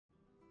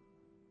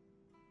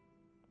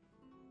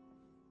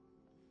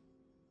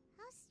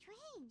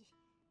strange.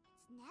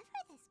 It's never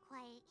this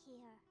quiet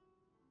here.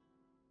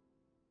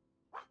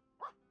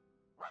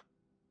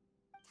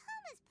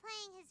 Toma's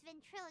playing his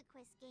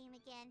ventriloquist game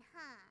again,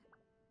 huh?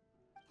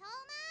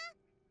 Toma?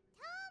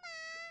 Toma!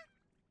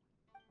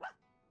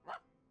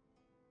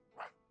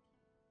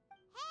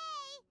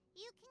 Hey,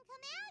 you can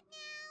come out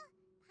now.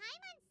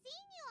 Paimon's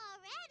seen you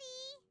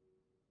already.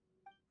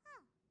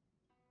 Oh,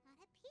 not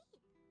a peep.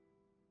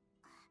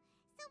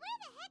 So where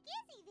the heck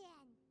is he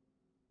then?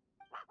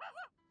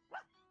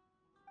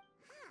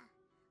 Huh,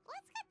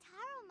 what's got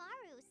Taro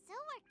Maru so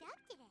worked up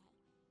today?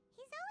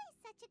 He's always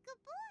such a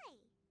good boy.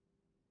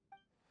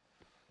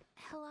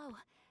 Hello.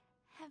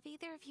 Have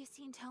either of you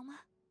seen Toma?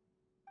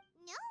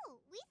 No,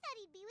 we thought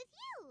he'd be with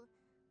you.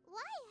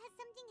 Why? Has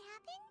something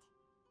happened?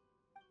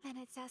 Then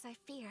it's as I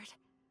feared.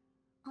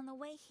 On the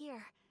way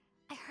here,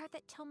 I heard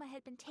that Toma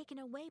had been taken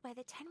away by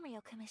the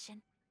Tenryou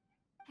Commission.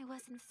 I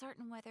wasn't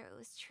certain whether it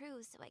was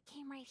true, so I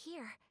came right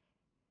here.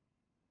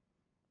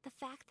 The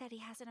fact that he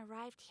hasn't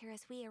arrived here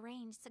as we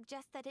arranged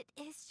suggests that it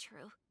is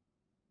true.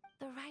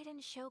 The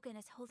Raiden Shogun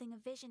is holding a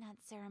vision hunt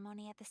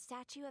ceremony at the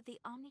statue of the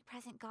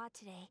omnipresent god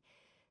today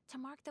to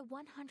mark the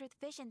 100th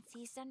vision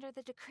seized under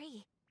the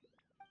decree.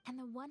 And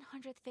the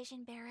 100th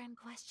vision bearer in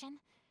question,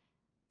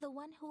 the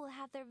one who will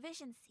have their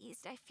vision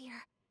seized, I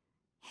fear,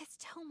 is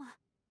Toma.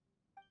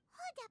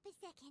 Hold up a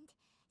second.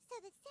 So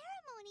the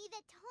ceremony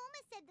that Toma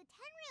said the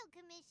Tenryou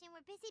Commission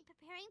were busy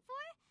preparing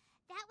for,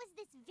 that was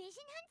this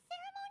vision hunt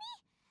ceremony?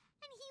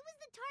 And he was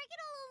the target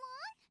all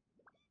along?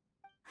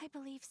 I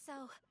believe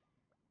so.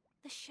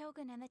 The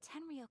Shogun and the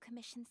Tenryou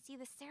Commission see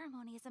the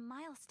ceremony as a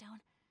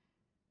milestone.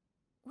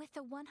 With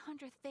the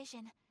 100th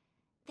vision,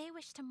 they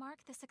wish to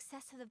mark the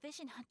success of the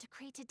vision hunt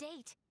decree to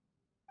date.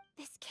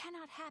 This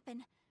cannot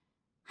happen.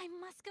 I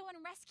must go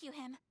and rescue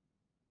him.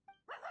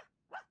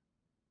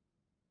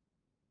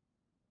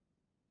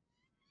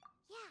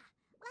 Yeah,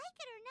 like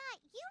it or not,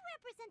 you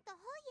represent the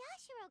whole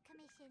Yashiro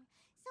Commission.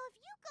 So if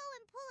you go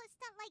and pull a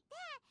stunt like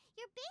that,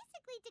 you're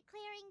basically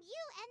declaring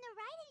you and the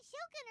Raiden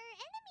Shogun are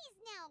enemies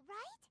now,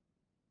 right?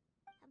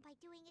 And by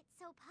doing it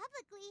so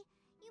publicly,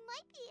 you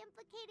might be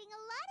implicating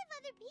a lot of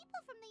other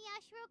people from the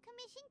Yashiro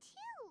Commission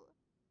too.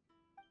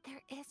 There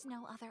is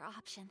no other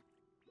option.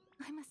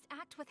 I must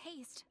act with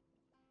haste.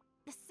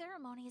 The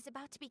ceremony is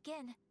about to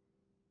begin.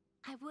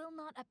 I will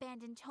not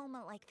abandon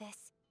Toma like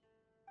this.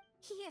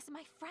 He is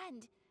my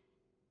friend.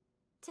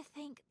 To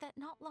think that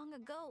not long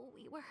ago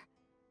we were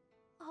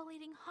all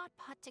eating hot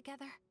pot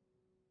together.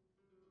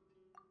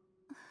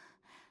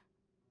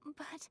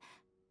 But...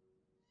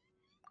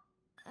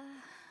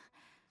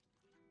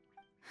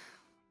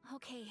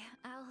 Okay,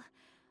 I'll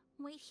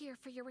wait here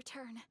for your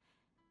return.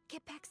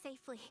 Get back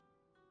safely.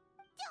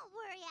 Don't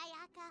worry,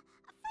 Ayaka.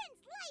 A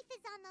friend's life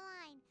is on the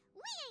line.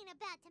 We ain't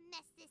about to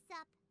mess this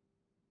up.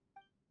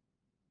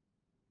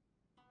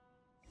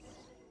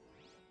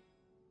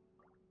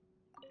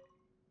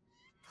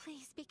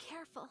 Please be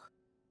careful.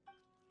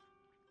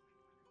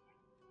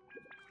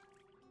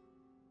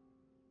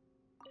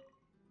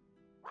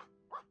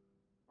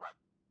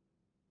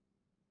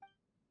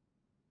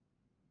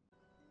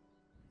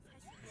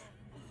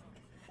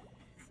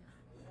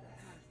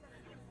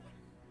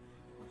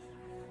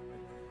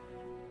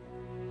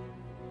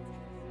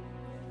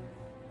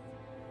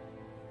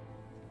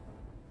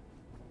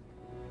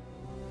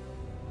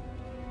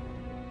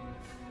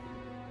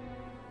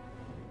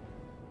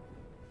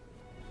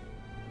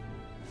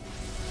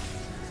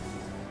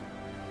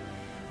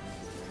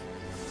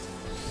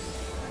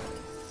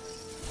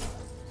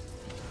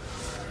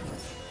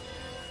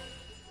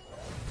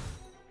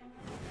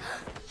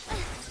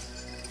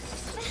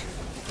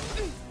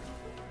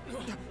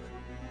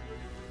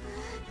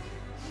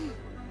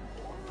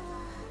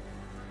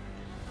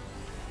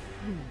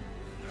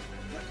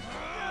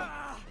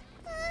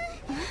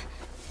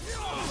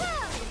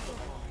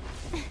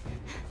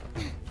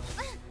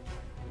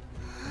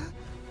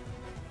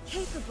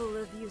 Capable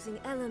of using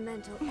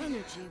elemental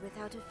energy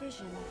without a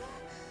vision.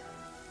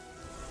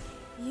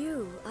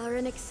 You are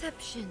an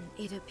exception,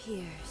 it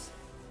appears.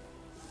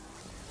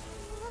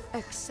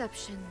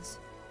 Exceptions.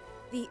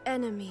 The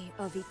enemy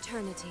of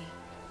eternity.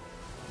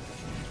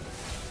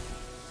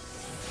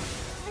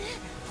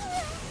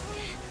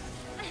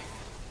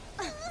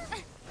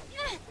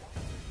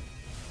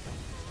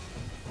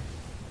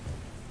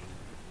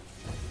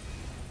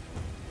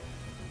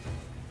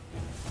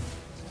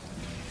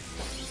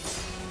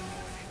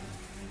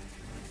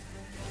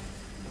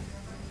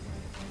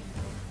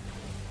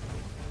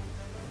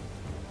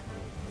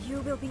 You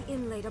will be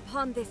inlaid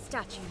upon this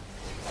statue.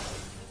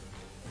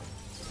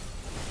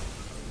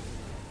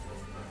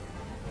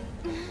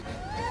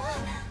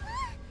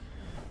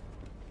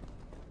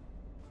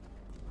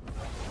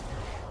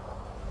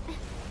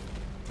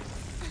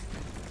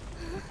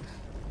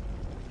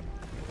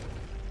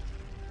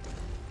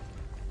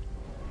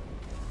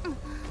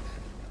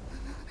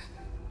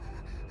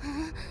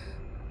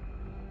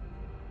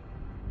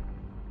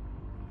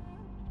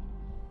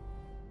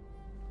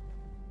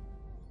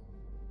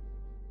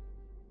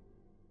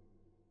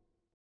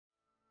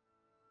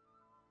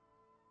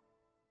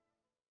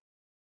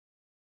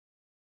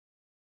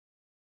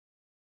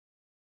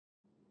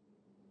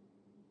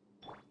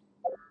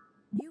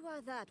 You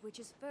are that which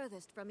is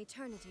furthest from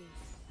eternity.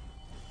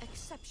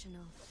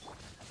 Exceptional.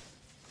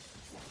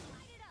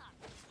 Light it up!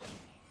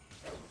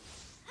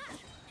 Ha!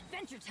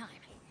 Adventure time!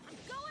 I'm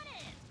going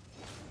in!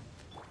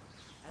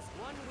 As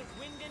one with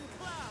wind and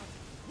cloud,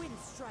 Wind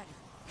Strider.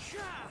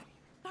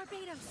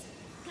 Barbados,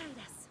 guide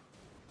us.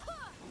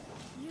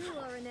 You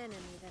are an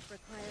enemy that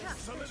requires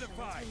special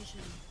Solidify.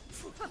 attention.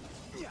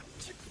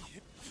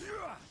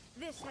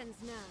 This ends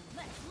now.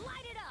 Let's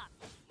light it up!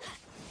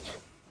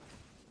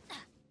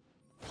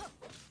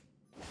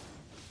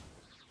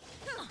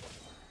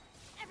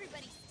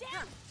 Everybody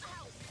stand!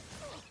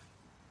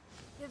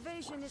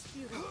 Evasion is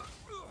futile.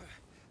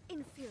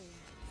 Inferior.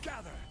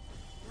 Gather.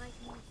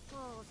 Lightning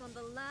falls on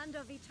the land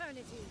of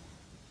eternity.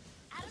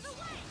 Out of the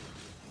way!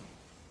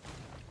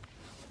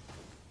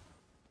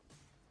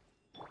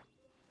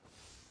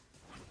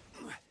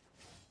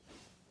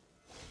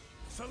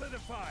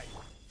 Solidify.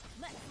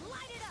 Let's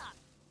light it up!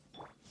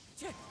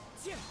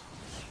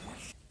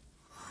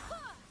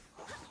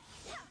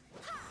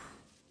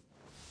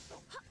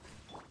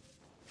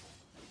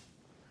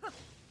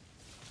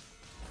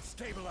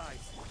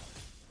 Stabilize.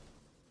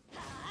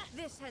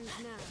 This ends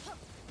now.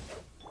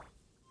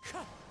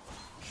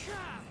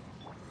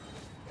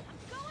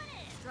 Going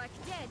in! Strike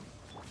dead.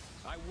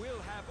 I will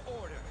have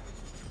order.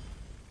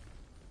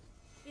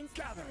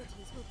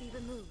 Instabilities will be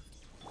removed.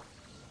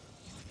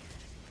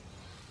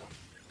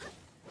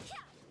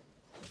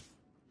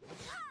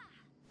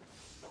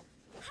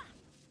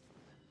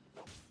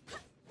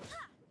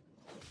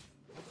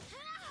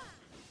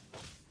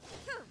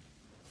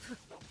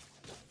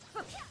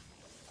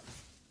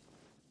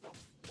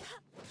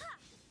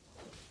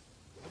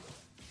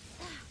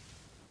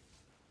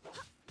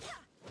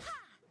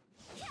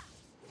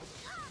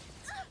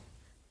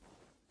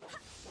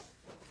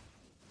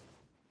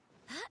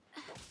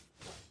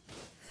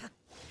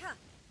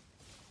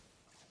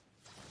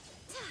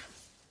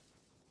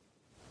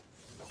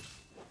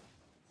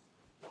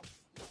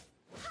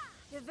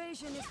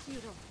 Evasion is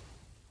futile.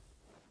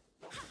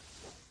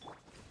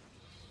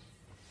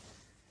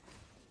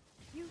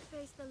 You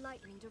face the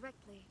lightning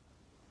directly.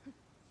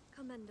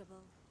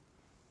 Commendable.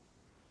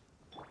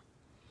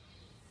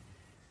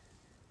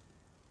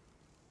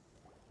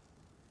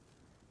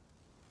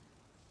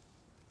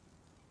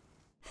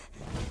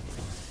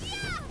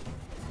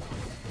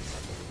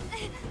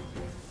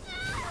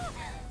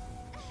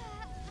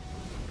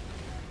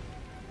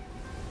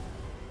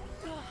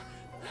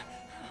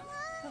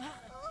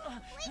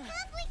 Wake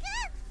up! Wake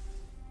up!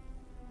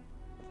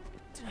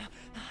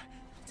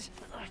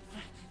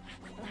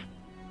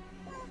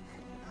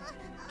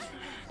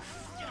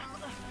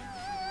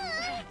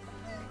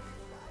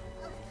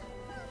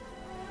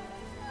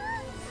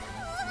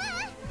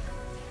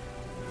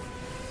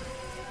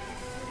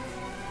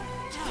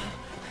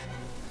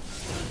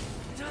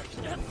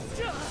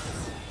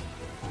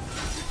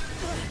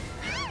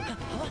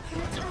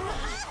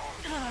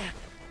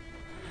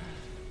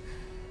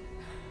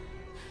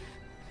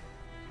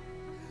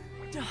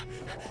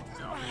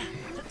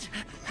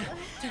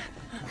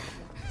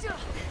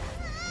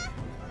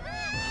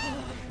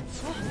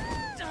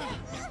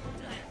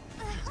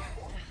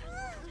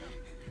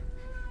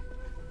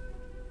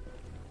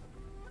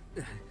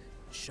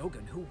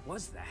 Shogun, who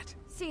was that?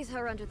 Seize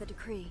her under the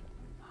decree.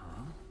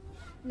 Huh?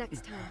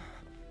 Next time,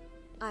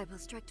 I will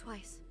strike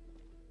twice.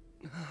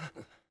 Why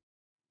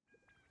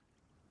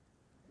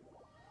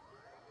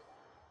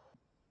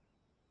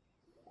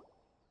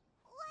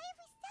have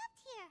we stopped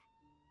here?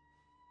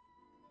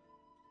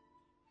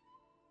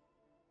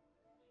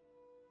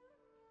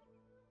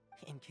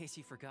 In case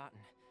you've forgotten,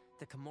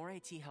 the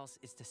Komore Tea House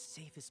is the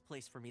safest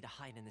place for me to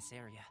hide in this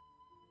area.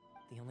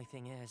 The only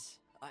thing is,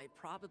 I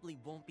probably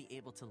won't be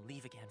able to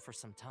leave again for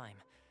some time.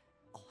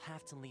 I'll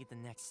have to leave the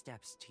next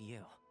steps to you.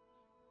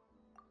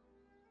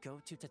 Go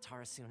to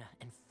Tatarasuna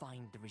and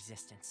find the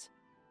resistance.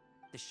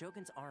 The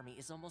Shogun's army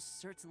is almost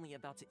certainly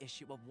about to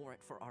issue a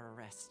warrant for our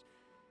arrest.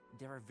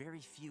 There are very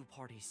few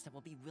parties that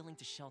will be willing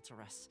to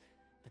shelter us,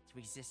 but the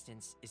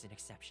resistance is an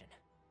exception.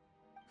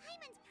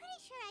 Hyman's pretty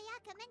sure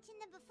Ayaka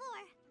mentioned them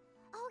before.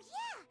 Oh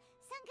yeah!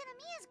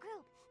 Sangonomiya's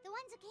group! The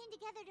ones who came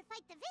together to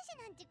fight the Vision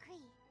Hunt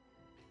Decree!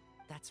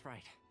 That's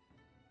right.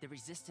 The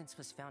resistance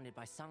was founded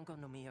by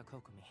Sangonomiya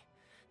Kokumi,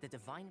 the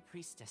divine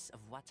priestess of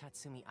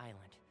Watatsumi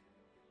Island.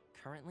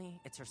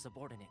 Currently, it's her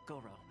subordinate,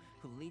 Goro,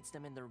 who leads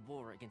them in their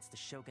war against the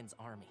Shogun's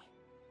army.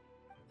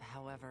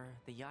 However,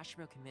 the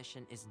Yashiro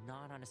Commission is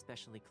not on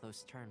especially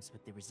close terms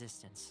with the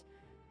resistance,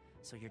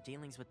 so your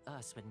dealings with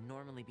us would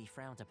normally be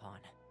frowned upon.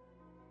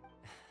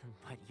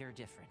 But you're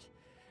different,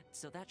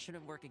 so that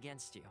shouldn't work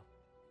against you.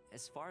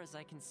 As far as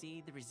I can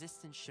see, the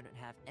resistance shouldn't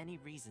have any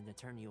reason to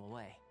turn you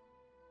away.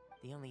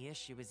 The only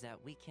issue is that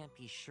we can't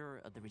be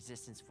sure of the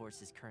resistance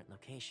force's current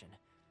location.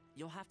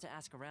 You'll have to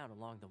ask around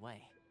along the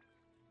way.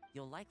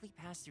 You'll likely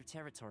pass through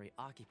territory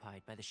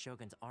occupied by the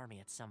Shogun's army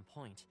at some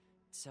point,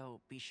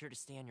 so be sure to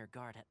stay on your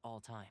guard at all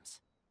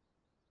times.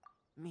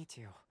 Me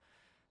too.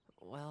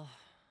 Well,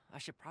 I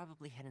should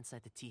probably head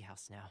inside the tea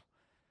house now.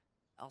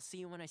 I'll see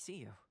you when I see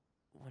you,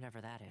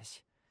 whenever that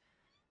is.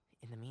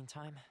 In the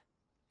meantime,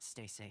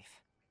 Stay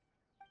safe.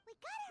 We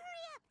gotta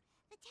hurry up!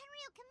 The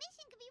Tenryou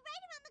Commission could be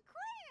right around the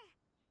corner!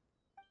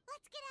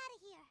 Let's get out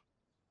of here!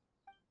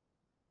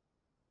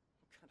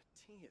 What kind of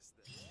tea is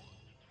this?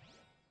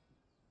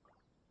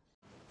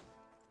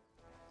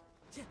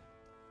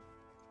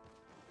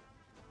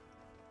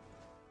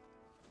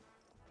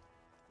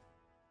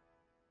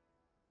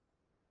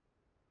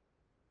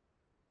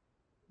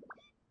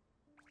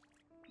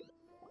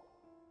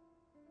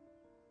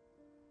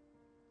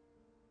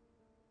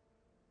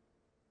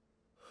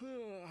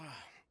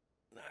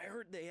 I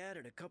heard they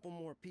added a couple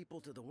more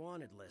people to the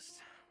wanted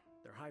list.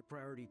 They're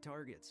high-priority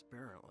targets,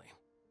 apparently.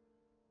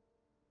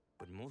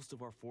 But most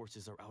of our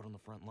forces are out on the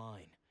front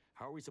line.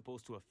 How are we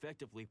supposed to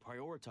effectively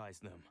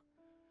prioritize them?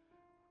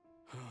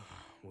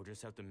 We'll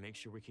just have to make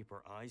sure we keep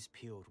our eyes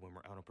peeled when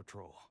we're out on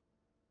patrol.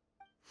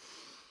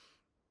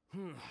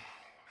 I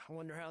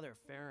wonder how they're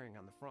faring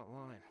on the front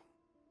line.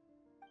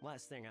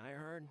 Last thing I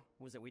heard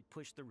was that we'd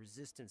pushed the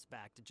resistance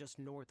back to just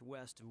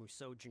northwest of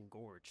Musojin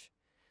Gorge.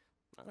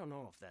 I don't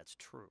know if that's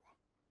true.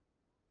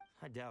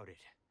 I doubt it.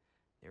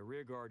 Their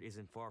rear guard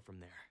isn't far from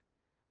there.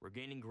 We're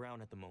gaining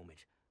ground at the moment,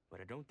 but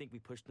I don't think we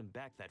pushed them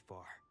back that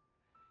far.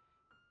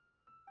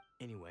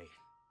 Anyway,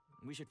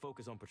 we should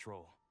focus on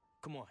patrol.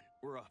 Come on,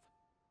 we're up.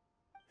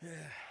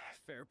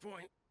 Fair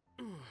point.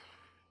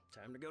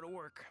 Time to go to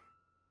work.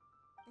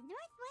 The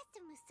northwest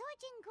of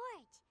Musojin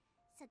Gorge.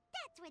 So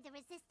that's where the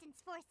resistance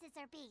forces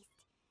are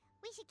based.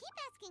 We should keep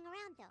asking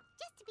around though,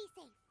 just to be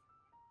safe.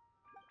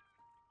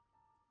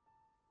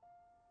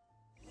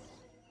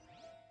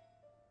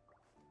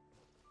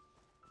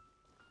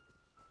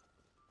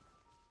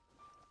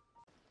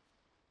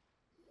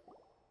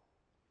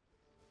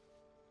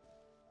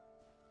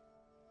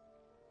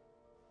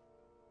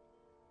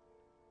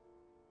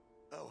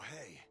 Oh,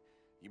 hey.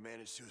 You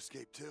managed to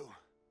escape too?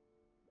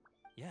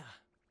 Yeah.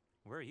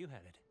 Where are you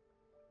headed?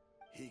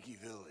 Higi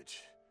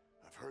Village.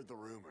 I've heard the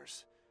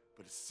rumors,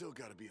 but it's still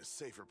gotta be a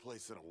safer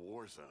place than a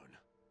war zone.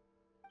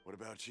 What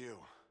about you?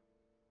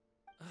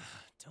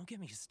 Don't get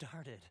me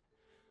started.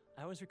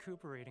 I was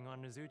recuperating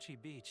on Nozuchi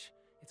Beach.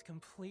 It's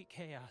complete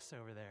chaos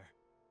over there.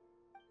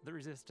 The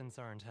Resistance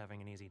aren't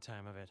having an easy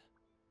time of it.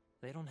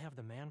 They don't have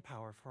the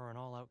manpower for an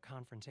all-out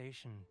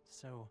confrontation,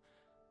 so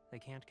they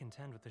can't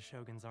contend with the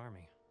Shogun's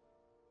army.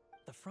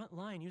 The front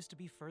line used to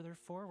be further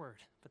forward,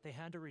 but they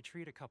had to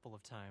retreat a couple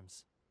of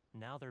times.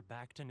 Now they're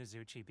back to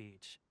Nozuchi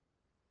Beach.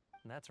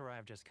 That's where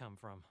I've just come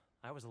from.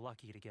 I was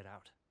lucky to get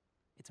out.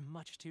 It's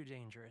much too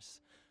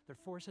dangerous. Their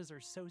forces are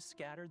so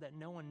scattered that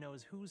no one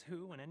knows who's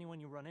who, and anyone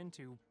you run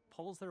into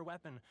pulls their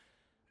weapon.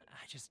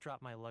 I just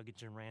dropped my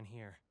luggage and ran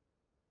here.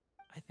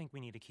 I think we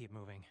need to keep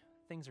moving.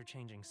 Things are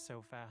changing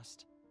so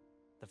fast.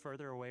 The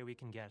further away we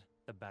can get,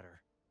 the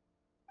better.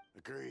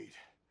 Agreed.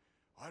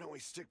 Why don't we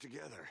stick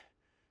together?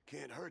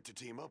 Can't hurt to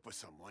team up with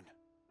someone.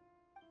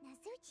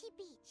 Nozuchi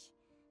Beach.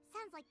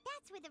 Sounds like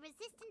that's where the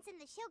Resistance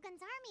and the Shogun's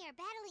army are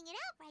battling it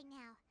out right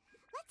now.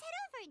 Let's head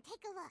over and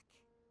take a look.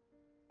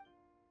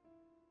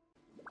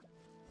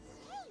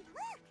 Hey,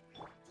 look!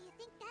 Do you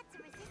think that's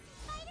a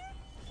Resistance fighter?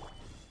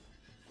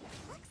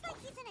 Looks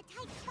like he's in a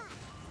tight spot.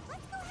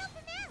 Let's go help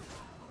him out!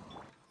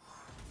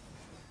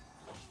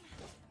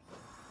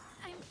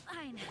 I'm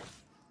fine.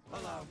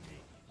 Allow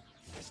me.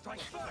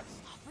 Strike first!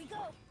 Off we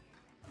go!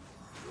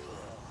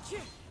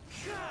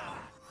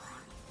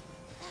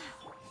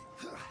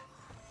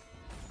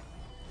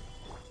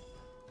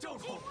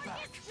 Don't hold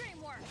back!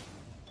 Dreamwork!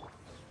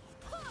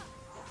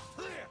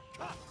 Clear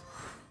cut!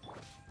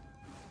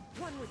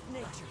 One with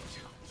nature.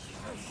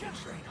 I can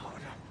train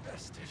harder,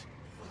 bested.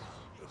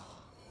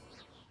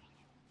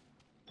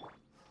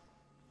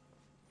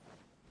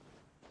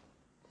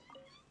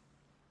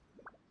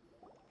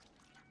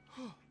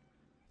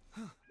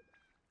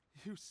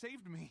 You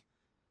saved me.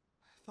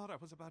 I thought I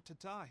was about to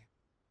die.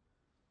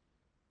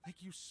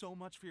 Thank you so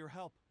much for your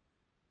help.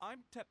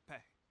 I'm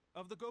Teppei,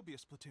 of the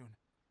Gobius platoon.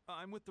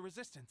 I'm with the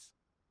Resistance.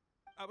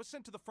 I was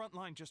sent to the front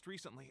line just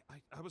recently.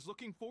 I was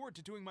looking forward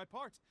to doing my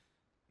part.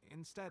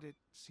 Instead, it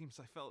seems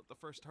I fell at the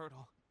first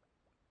hurdle.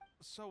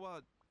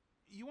 So,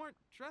 you aren't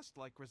dressed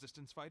like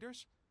Resistance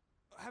fighters?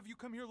 Have you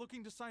come here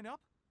looking to sign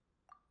up?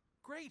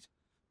 Great!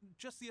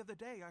 Just the other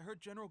day, I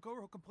heard General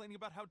Goro complaining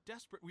about how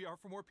desperate we are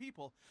for more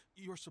people.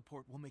 Your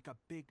support will make a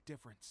big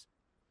difference.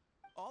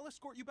 I'll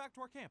escort you back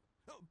to our camp.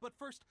 But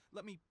first,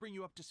 let me bring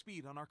you up to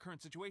speed on our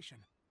current situation.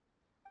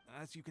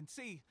 As you can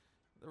see,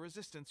 the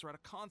Resistance are at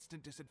a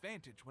constant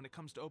disadvantage when it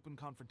comes to open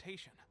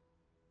confrontation.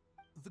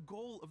 The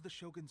goal of the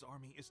Shogun's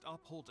army is to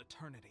uphold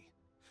eternity.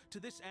 To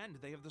this end,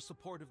 they have the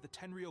support of the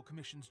Tenryou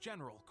Commission's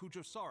general,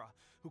 Kujo Sara,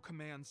 who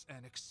commands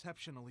an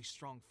exceptionally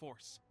strong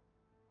force.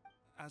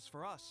 As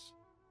for us,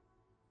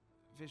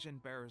 vision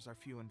bearers are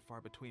few and far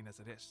between as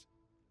it is.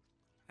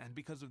 And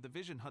because of the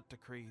Vision Hut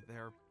decree,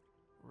 they're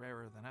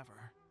rarer than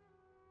ever.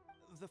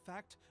 The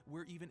fact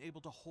we're even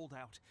able to hold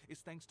out is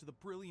thanks to the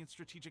brilliant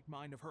strategic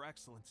mind of Her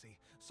Excellency,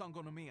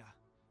 Sango Nomiya.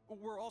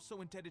 We're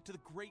also indebted to the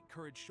great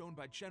courage shown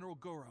by General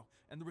Goro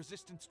and the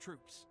Resistance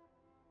troops.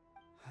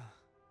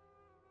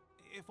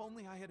 If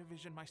only I had a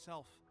vision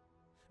myself.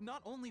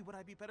 Not only would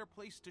I be better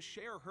placed to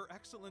share Her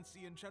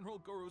Excellency and General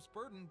Goro's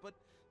burden, but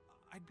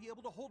I'd be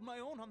able to hold my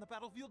own on the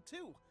battlefield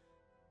too.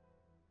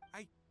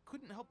 I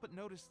couldn't help but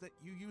notice that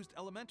you used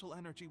elemental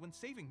energy when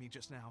saving me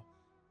just now.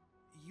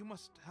 You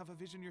must have a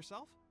vision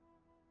yourself?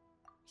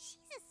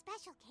 She's a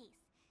special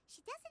case.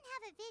 She doesn't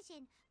have a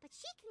vision, but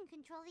she can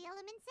control the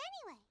elements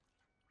anyway.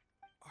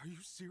 Are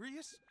you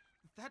serious?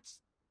 That's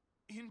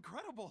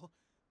incredible.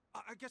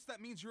 I guess that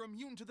means you're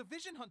immune to the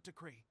Vision Hunt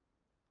decree.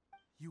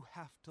 You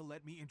have to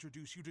let me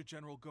introduce you to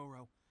General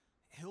Goro.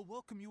 He'll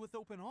welcome you with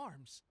open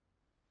arms.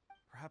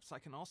 Perhaps I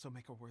can also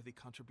make a worthy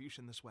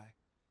contribution this way.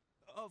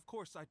 Of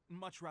course, I'd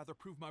much rather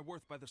prove my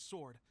worth by the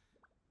sword.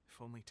 If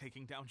only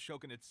taking down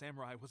Shogunate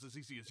Samurai was as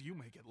easy as you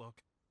make it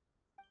look.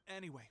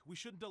 Anyway, we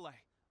shouldn't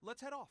delay.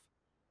 Let's head off.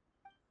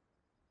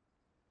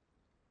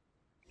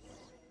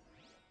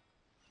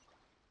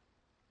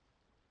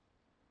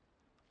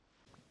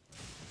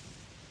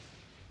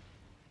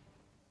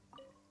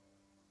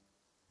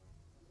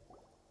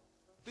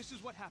 This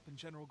is what happened,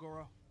 General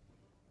Goro.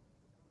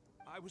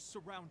 I was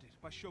surrounded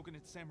by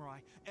Shogunate Samurai,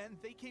 and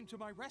they came to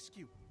my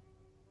rescue.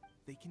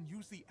 They can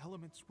use the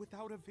elements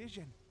without a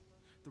vision.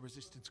 The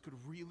Resistance could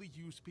really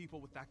use people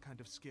with that kind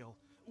of skill.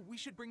 We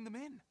should bring them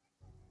in.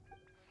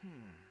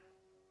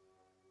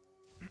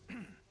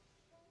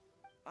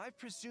 I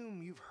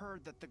presume you've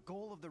heard that the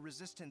goal of the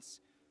Resistance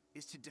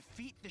is to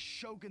defeat the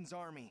Shogun's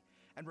army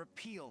and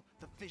repeal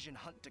the Vision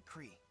Hunt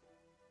decree.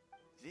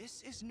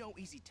 This is no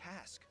easy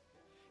task.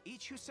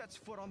 Each who sets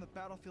foot on the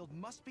battlefield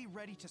must be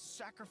ready to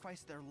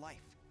sacrifice their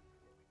life.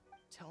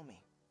 Tell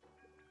me,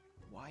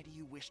 why do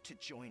you wish to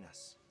join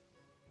us?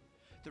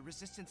 The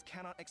Resistance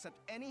cannot accept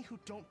any who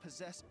don't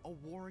possess a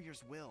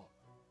warrior's will.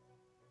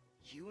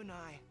 You and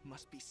I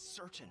must be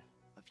certain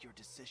of your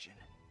decision.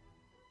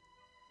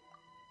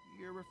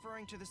 You're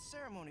referring to the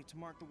ceremony to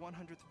mark the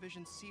 100th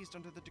vision seized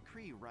under the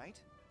decree, right?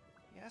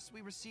 Yes,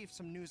 we received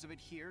some news of it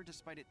here,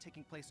 despite it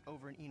taking place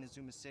over in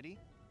Inazuma City.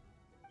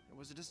 There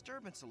was a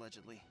disturbance,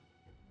 allegedly.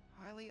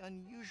 Highly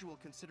unusual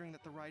considering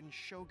that the Raiden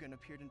Shogun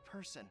appeared in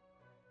person.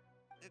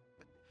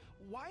 But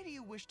why do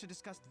you wish to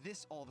discuss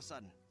this all of a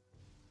sudden?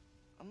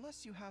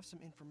 Unless you have some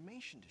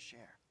information to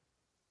share.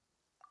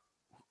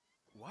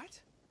 What?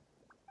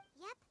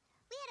 Yep,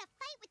 we had a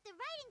fight with the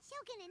Raiden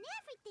Shogun and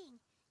everything.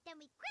 Then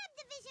we grabbed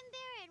the Vision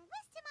Bearer and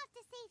whisked him off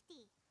to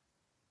safety.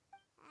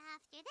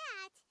 After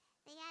that,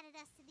 they added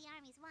us to the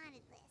Army's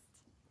wanted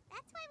list.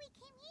 That's why we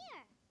came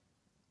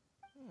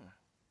here.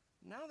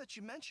 Now that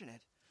you mention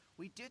it,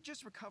 we did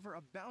just recover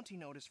a bounty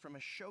notice from a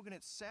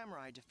Shogunate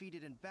samurai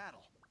defeated in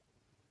battle.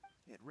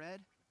 It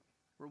read,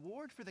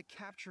 "Reward for the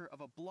capture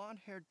of a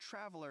blonde-haired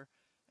traveler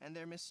and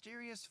their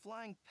mysterious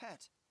flying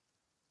pet."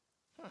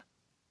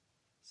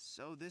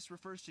 So this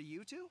refers to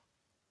you two?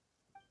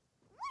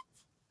 What?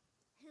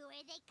 Who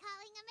are they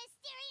calling a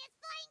mysterious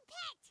flying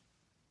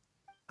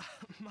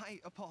pet?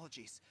 My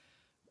apologies.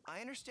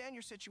 I understand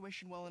your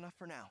situation well enough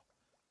for now.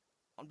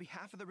 On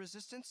behalf of the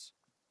Resistance,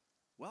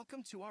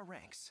 welcome to our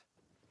ranks.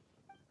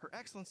 Her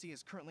Excellency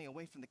is currently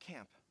away from the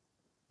camp.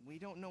 We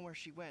don't know where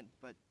she went,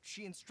 but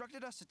she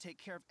instructed us to take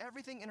care of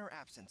everything in her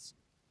absence.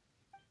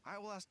 I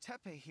will ask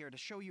Teppei here to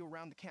show you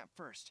around the camp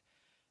first,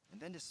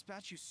 and then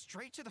dispatch you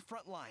straight to the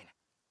front line.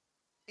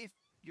 If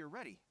you're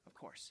ready, of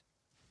course.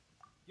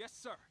 Yes,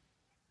 sir.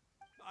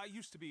 I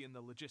used to be in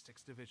the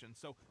logistics division,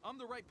 so I'm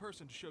the right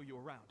person to show you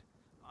around.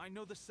 I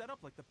know the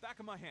setup like the back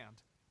of my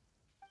hand.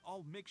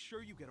 I'll make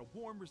sure you get a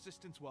warm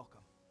Resistance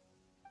welcome.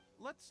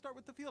 Let's start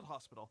with the field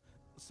hospital.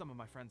 Some of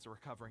my friends are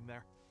recovering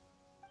there.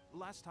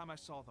 Last time I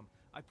saw them,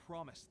 I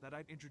promised that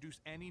I'd introduce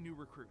any new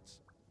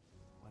recruits.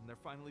 When they're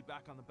finally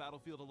back on the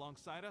battlefield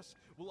alongside us,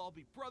 we'll all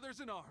be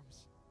brothers in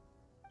arms.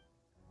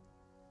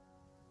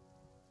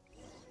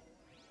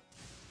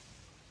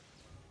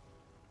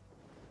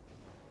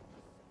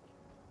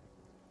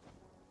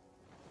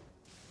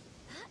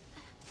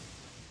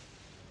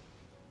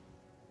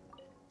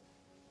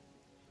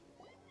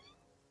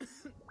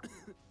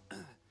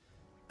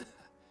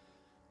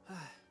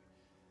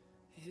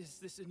 Is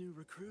this a new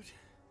recruit?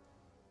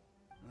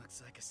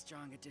 Looks like a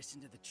strong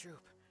addition to the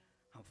troop.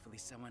 Hopefully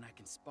someone I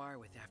can spar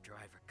with after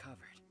I've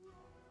recovered.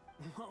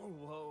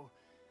 Whoa.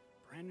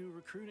 Brand new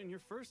recruit and your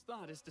first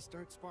thought is to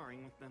start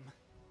sparring with them.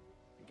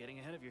 You're getting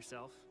ahead of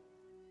yourself.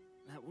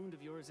 That wound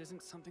of yours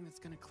isn't something that's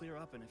gonna clear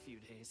up in a few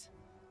days.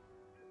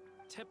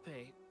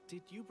 Teppei,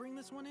 did you bring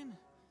this one in?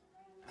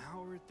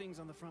 How are things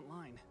on the front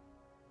line?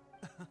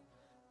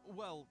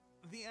 Well,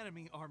 the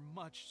enemy are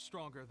much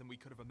stronger than we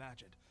could have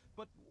imagined,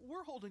 but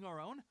we're holding our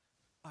own.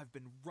 I've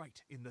been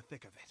right in the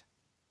thick of it.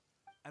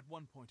 At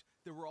one point,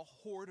 there were a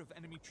horde of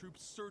enemy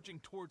troops surging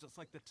towards us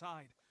like the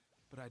tide,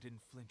 but I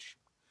didn't flinch.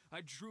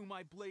 I drew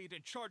my blade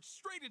and charged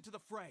straight into the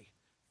fray.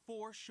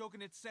 4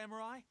 Shogunate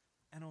samurai,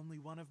 and only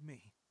 1 of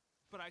me.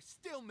 But I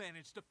still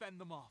managed to fend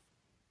them off.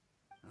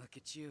 Look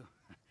at you.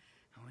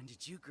 When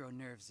did you grow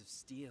nerves of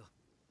steel?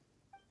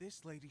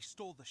 This lady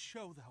stole the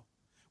show, though.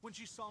 When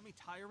she saw me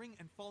tiring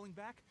and falling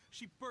back,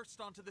 she burst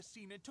onto the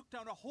scene and took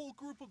down a whole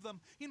group of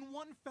them in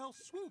one fell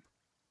swoop.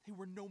 They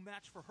were no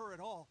match for her at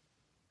all.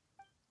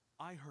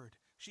 I heard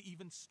She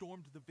even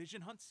stormed the Vision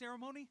Hunt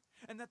ceremony,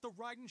 and that the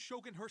Raiden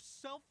Shogun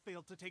herself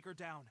failed to take her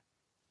down.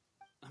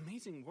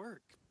 Amazing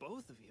work,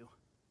 both of you.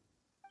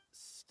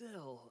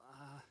 Still,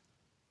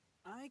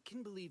 I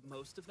can believe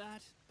most of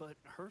that, but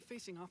her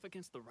facing off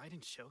against the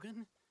Raiden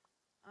Shogun?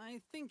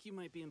 I think you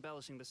might be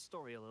embellishing the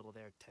story a little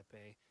there,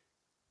 Teppei.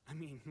 I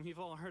mean, we've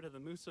all heard of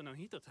the Muso no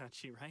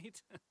Hitotachi, right?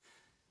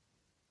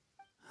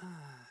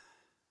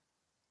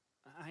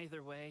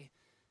 Either way,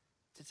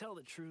 to tell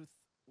the truth,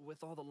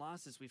 with all the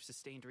losses we've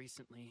sustained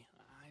recently,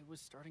 I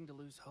was starting to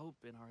lose hope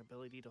in our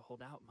ability to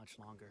hold out much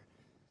longer.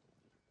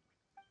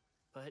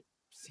 But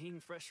seeing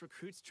fresh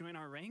recruits join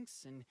our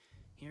ranks and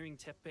hearing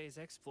Teppei's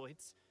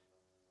exploits,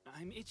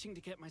 I'm itching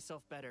to get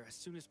myself better as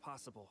soon as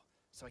possible,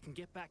 so I can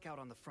get back out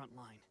on the front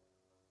line.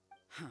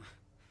 Huh.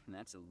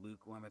 That's a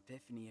lukewarm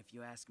epiphany if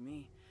you ask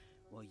me.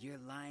 While you're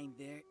lying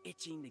there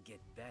itching to get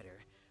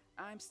better,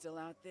 I'm still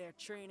out there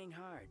training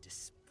hard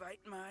despite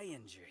my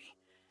injury.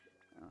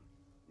 Well,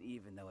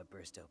 even though it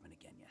burst open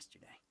again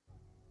yesterday.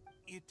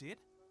 It did?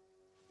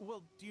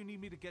 Well, do you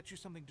need me to get you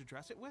something to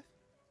dress it with?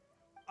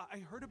 I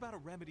heard about a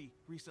remedy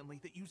recently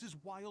that uses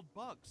wild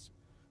bugs.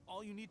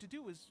 All you need to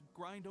do is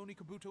grind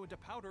Onikabuto into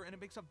powder and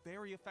it makes a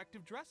very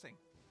effective dressing.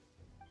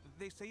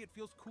 They say it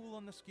feels cool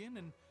on the skin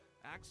and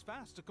acts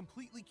fast to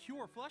completely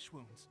cure flesh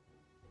wounds.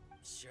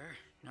 Sure,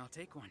 I'll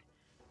take one.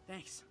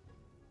 Thanks.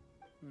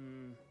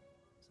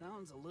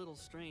 Sounds a little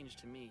strange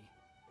to me.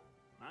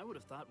 I would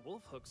have thought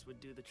wolf hooks would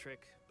do the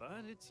trick,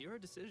 but it's your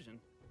decision.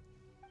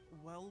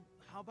 Well,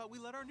 how about we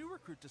let our new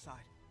recruit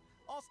decide?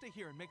 I'll stay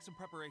here and make some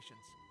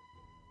preparations.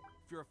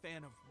 If you're a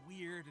fan of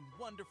weird and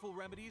wonderful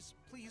remedies,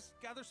 please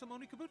gather some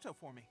Onikabuto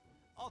for me.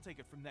 I'll take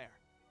it from there.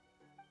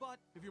 But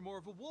if you're more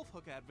of a wolf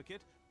hook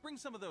advocate, bring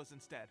some of those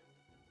instead.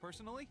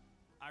 Personally,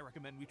 I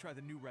recommend we try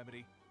the new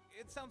remedy.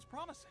 It sounds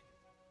promising.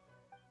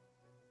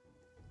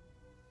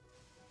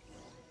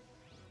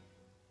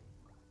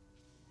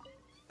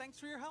 Thanks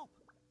for your help.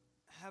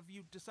 Have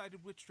you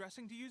decided which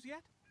dressing to use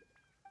yet?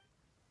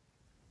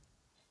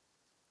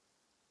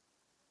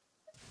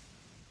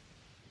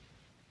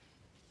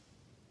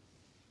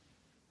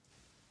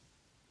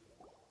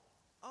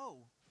 Oh.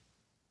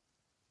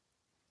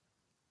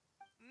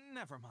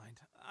 Never mind.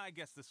 I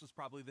guess this was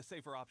probably the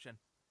safer option.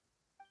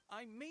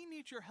 I may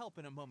need your help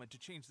in a moment to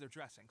change their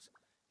dressings.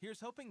 Here's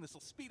hoping this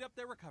will speed up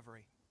their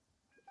recovery.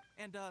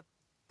 And,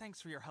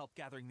 thanks for your help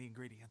gathering the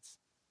ingredients.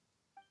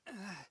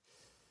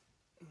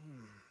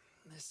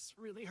 This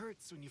really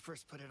hurts when you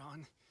first put it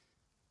on.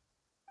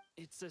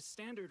 It's a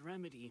standard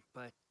remedy,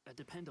 but a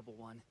dependable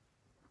one.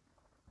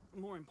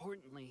 More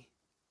importantly,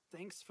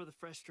 thanks for the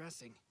fresh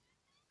dressing.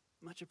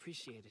 Much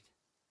appreciated.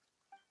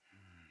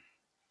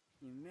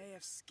 You may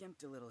have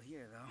skimped a little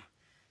here, though.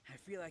 I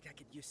feel like I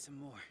could use some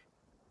more.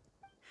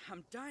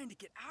 I'm dying to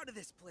get out of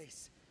this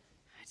place.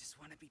 I just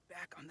want to be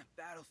back on the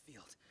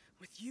battlefield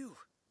with you.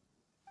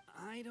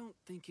 I don't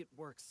think it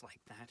works like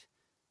that.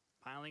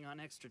 Piling on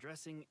extra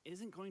dressing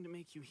isn't going to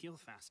make you heal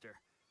faster.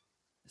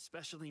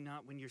 Especially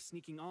not when you're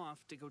sneaking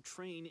off to go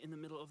train in the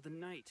middle of the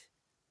night.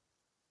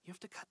 You have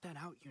to cut that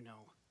out, you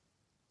know.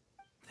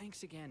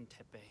 Thanks again,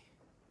 Teppei.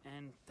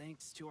 And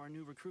thanks to our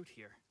new recruit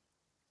here.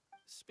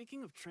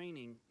 Speaking of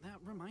training, that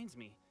reminds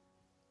me.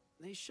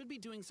 They should be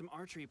doing some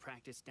archery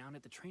practice down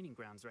at the training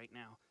grounds right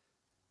now.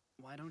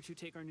 Why don't you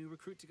take our new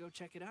recruit to go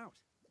check it out?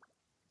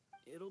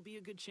 It'll be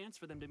a good chance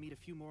for them to meet a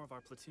few more of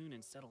our platoon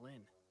and settle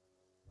in.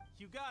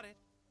 You got it.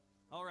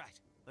 All right,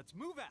 let's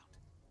move out.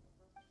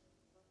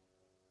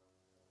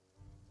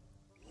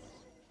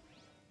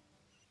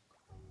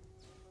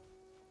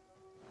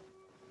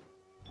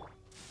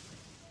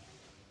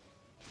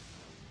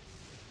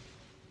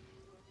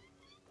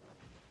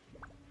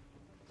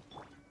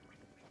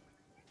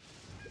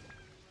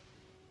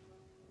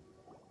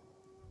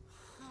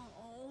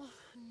 Oh,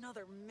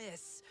 another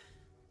miss.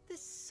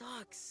 This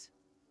sucks.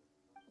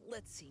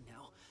 Let's see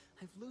now.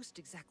 I've loosed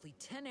exactly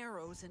 10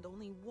 arrows and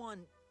only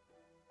one...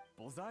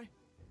 Bullseye?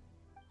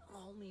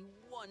 Only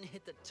one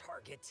hit the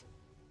target.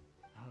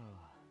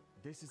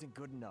 This isn't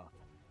good enough.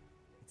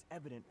 It's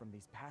evident from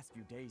these past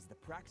few days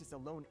that practice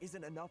alone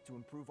isn't enough to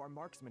improve our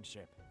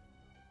marksmanship.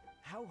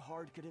 How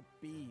hard could it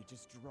be?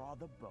 Just draw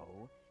the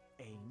bow,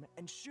 aim,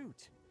 and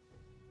shoot.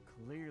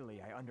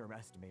 Clearly, I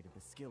underestimated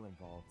the skill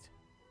involved.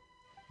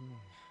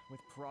 With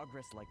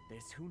progress like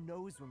this, who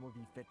knows when we'll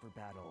be fit for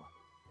battle?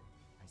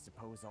 I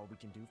suppose all we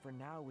can do for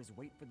now is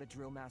wait for the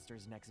drill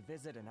master's next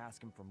visit and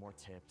ask him for more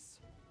tips.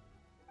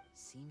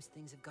 Seems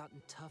things have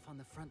gotten tough on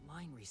the front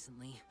line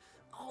recently.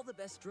 All the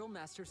best drill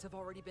masters have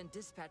already been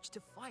dispatched to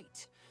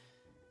fight.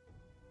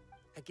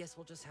 I guess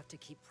we'll just have to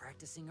keep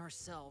practicing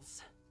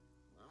ourselves.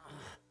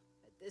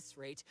 At this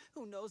rate,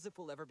 who knows if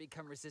we'll ever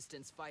become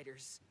resistance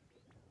fighters.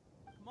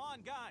 Come on,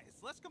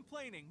 guys, less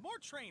complaining, more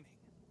training.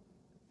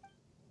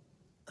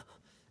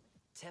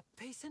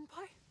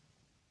 Teppei-senpai?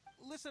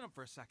 Listen up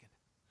for a second.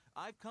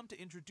 I've come to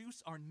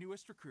introduce our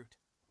newest recruit.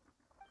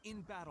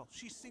 In battle,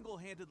 she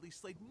single-handedly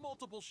slayed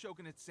multiple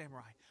shogunate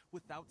samurai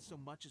without so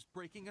much as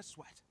breaking a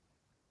sweat.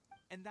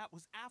 And that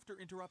was after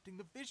interrupting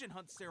the Vision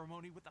Hunt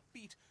ceremony with a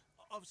feat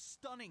of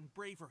stunning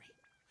bravery.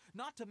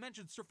 not to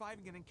mention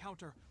surviving an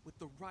encounter with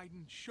the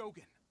Raiden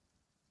Shogun.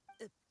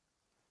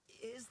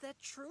 Is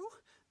that true?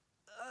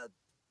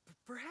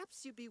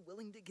 Perhaps you'd be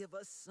willing to give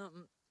us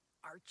some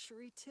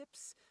archery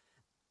tips?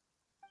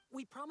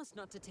 We promise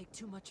not to take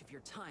too much of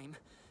your time.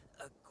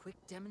 A quick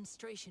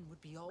demonstration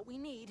would be all we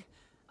need.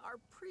 Our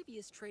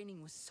previous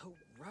training was so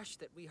rushed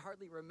that we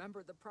hardly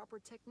remember the proper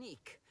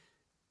technique.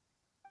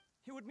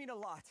 It would mean a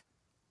lot.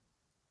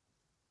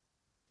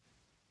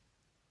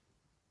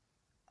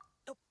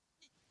 Oh,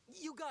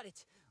 you got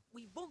it.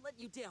 We won't let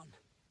you down.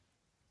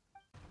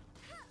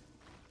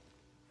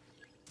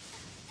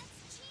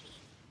 That's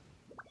cheating.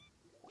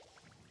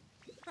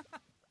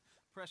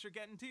 Pressure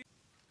getting to you?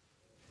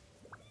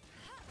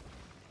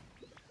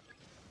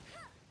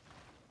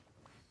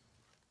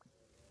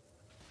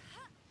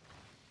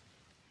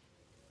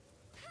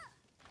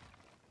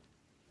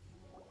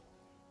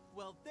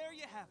 Well, there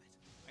you have it.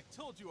 I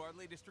told you our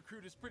latest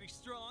recruit is pretty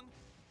strong.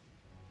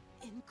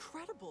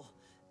 Incredible.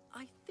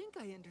 I think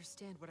I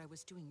understand what I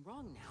was doing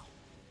wrong now.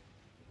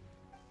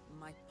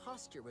 My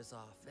posture was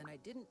off, and I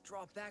didn't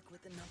draw back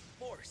with enough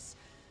force.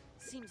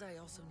 Seems I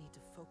also need to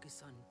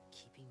focus on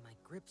keeping my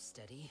grip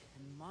steady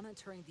and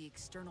monitoring the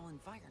external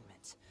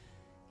environment.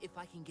 If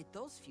I can get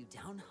those few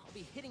down, I'll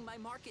be hitting my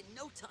mark in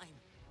no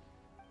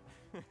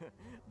time.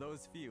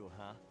 Those few,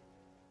 huh?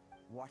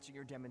 Watching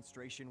your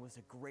demonstration was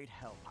a great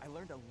help. I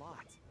learned a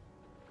lot.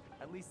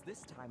 At least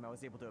this time I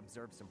was able to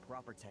observe some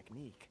proper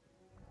technique.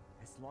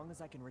 As long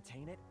as I can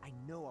retain it, I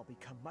know I'll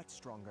become much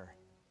stronger.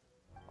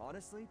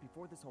 Honestly,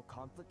 before this whole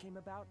conflict came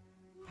about,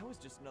 I was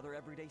just another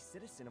everyday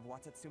citizen of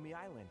Watatsumi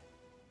Island.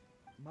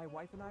 My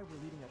wife and I were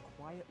leading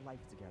a quiet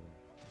life together.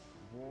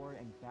 War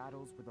and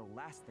battles were the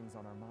last things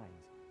on our mind.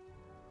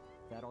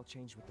 That all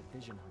changed with the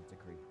Vision Hunt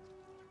decree.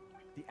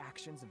 The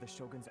actions of the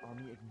Shogun's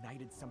army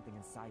ignited something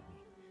inside me.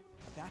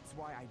 That's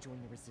why I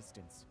joined the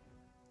Resistance.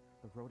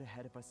 The road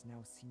ahead of us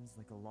now seems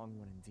like a long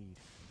one indeed.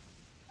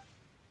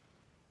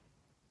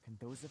 Can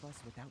those of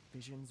us without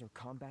visions or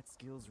combat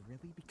skills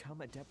really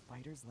become adept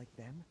fighters like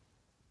them?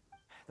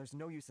 There's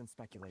no use in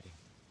speculating.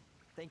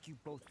 Thank you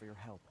both for your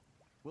help.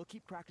 We'll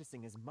keep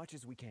practicing as much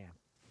as we can.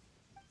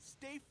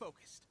 Stay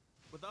focused.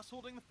 With us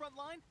holding the front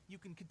line, you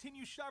can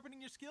continue sharpening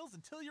your skills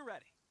until you're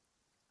ready.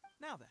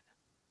 Now then,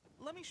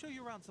 let me show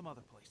you around some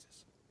other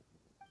places.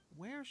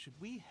 Where should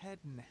we head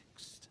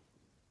next?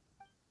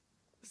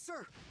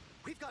 Sir,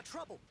 we've got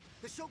trouble.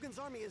 The Shogun's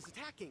army is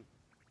attacking.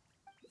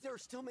 There are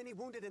still many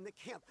wounded in the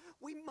camp.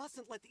 We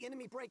mustn't let the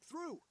enemy break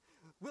through.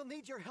 We'll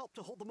need your help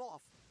to hold them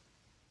off.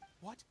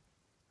 What?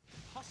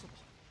 Impossible.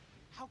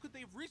 How could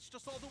they have reached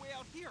us all the way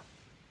out here?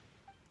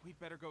 We'd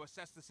better go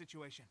assess the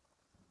situation.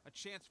 A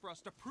chance for us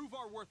to prove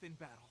our worth in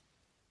battle.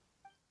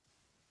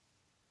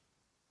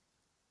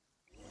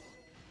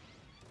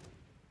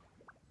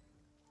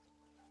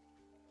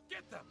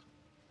 Get them!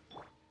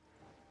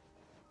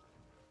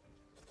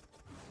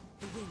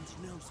 The wind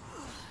knows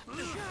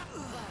me.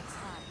 Flags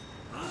high.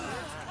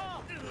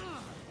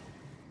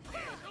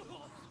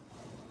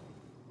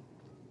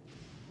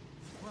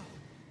 Well,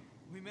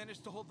 we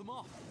managed to hold them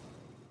off.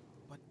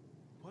 But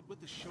what would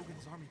the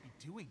Shogun's army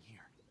be doing here?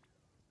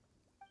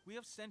 We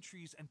have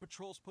sentries and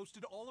patrols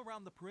posted all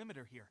around the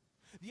perimeter here.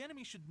 The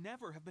enemy should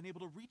never have been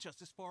able to reach us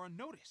this far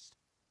unnoticed.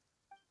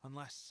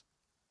 Unless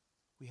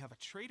we have a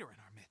traitor in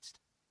our midst.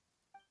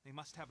 They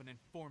must have an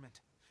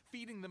informant,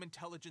 feeding them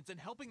intelligence and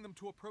helping them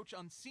to approach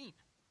unseen.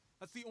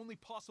 That's the only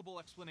possible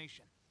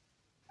explanation.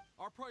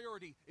 Our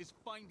priority is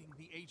finding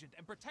the agent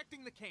and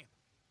protecting the camp.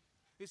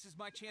 This is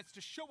my chance to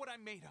show what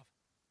I'm made of.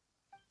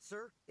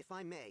 Sir, if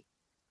I may,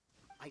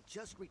 I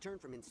just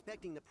returned from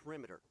inspecting the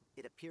perimeter.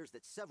 It appears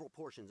that several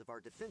portions of our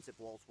defensive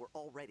walls were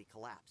already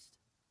collapsed.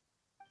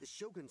 The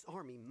Shogun's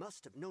army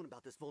must have known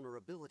about this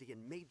vulnerability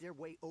and made their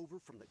way over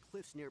from the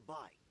cliffs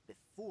nearby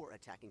before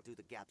attacking through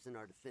the gaps in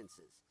our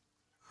defenses.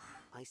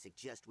 I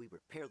suggest we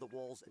repair the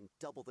walls and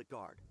double the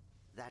guard.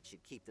 That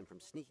should keep them from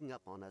sneaking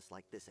up on us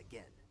like this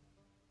again.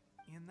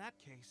 In that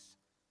case...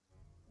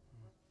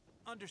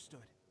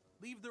 Understood.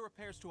 Leave the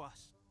repairs to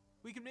us.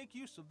 We can make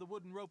use of the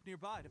wooden rope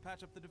nearby to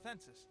patch up the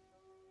defenses.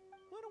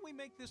 Why don't we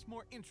make this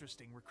more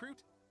interesting,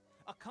 recruit?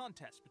 A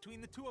contest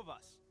between the two of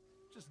us.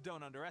 Just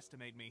don't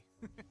underestimate me.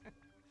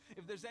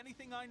 If there's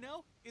anything I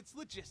know, it's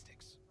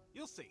logistics.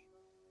 You'll see.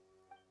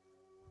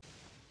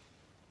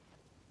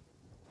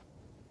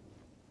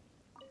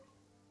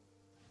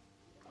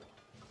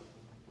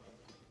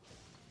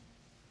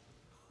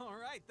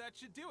 Alright, that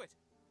should do it.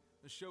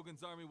 The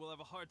Shogun's army will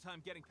have a hard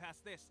time getting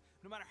past this,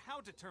 no matter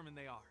how determined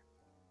they are.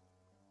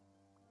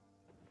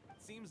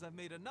 It seems I've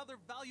made another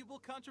valuable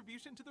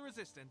contribution to the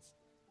Resistance.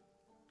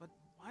 But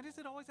why does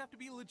it always have to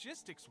be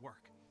logistics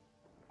work?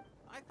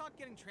 I thought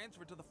getting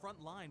transferred to the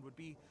front line would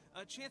be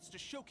a chance to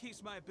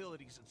showcase my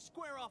abilities and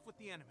square off with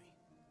the enemy.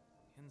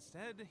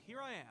 Instead, here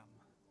I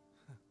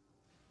am.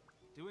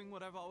 Doing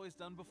what I've always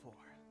done before.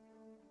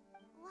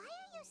 Why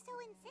are you so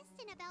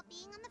insistent about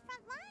being on the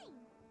front line?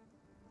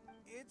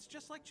 It's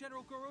just like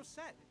General Goro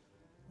said.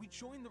 We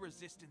joined the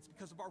Resistance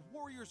because of our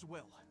warrior's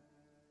will.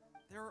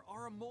 There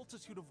are a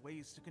multitude of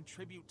ways to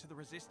contribute to the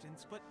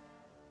Resistance, but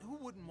who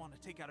wouldn't want to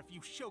take out a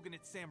few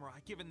shogunate samurai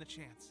given the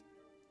chance?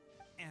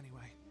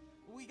 Anyway,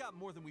 we got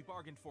more than we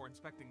bargained for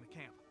inspecting the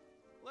camp.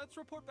 Let's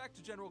report back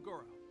to General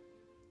Goro.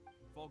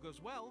 If all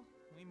goes well,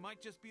 we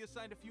might just be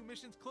assigned a few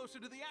missions closer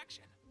to the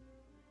action.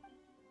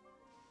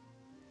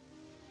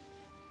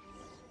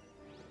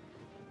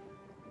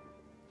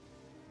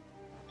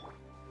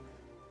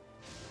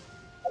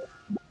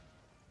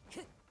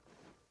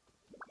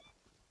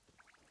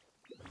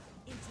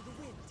 Into the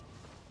wind.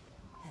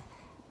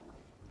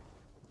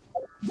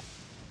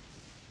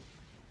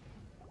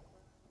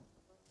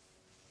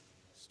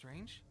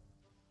 Strange.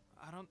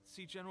 I don't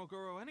see General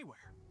Goro anywhere.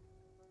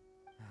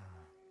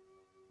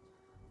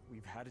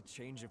 We've had a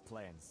change of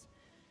plans.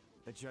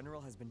 The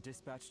general has been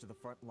dispatched to the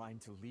front line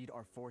to lead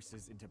our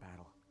forces into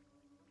battle.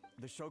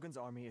 The Shogun's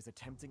army is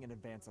attempting an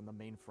advance on the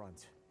main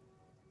front.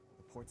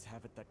 Reports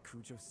have it that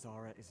Kujo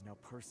Sara is now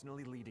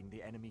personally leading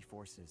the enemy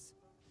forces.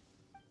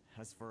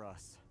 As for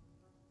us,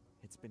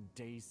 it's been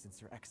days since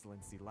Her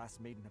Excellency last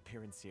made an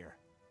appearance here.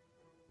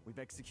 We've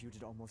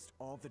executed almost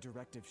all the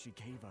directives she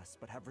gave us,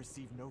 but have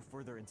received no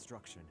further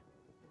instruction.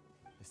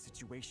 The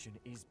situation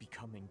is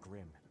becoming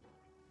grim.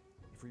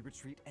 If we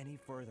retreat any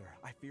further,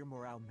 I fear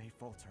morale may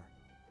falter.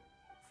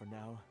 For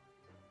now,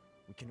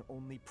 we can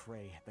only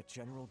pray that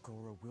General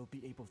Goro will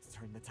be able to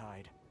turn the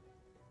tide,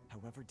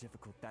 however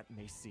difficult that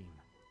may seem.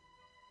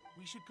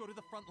 We should go to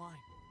the front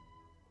line.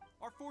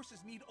 Our forces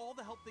need all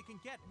the help they can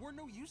get. We're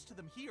no use to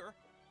them here.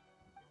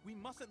 We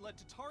mustn't let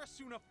Tatara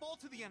Suna fall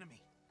to the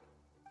enemy.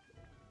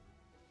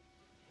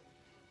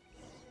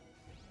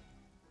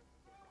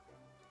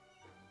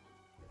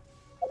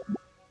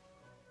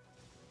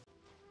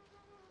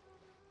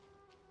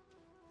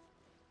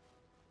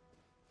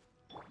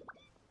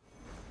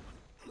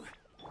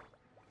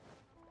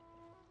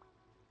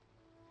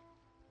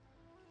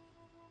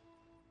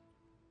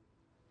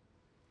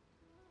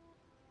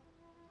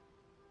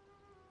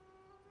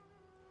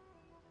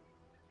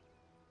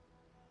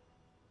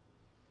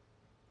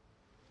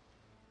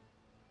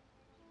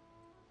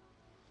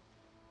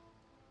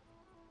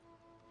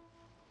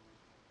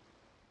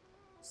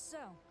 So,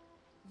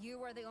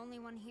 you are the only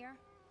one here?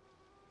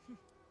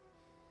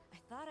 I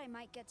thought I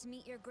might get to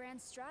meet your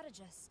grand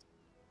strategist.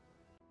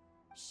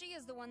 She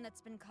is the one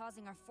that's been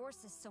causing our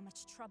forces so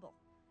much trouble.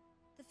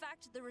 The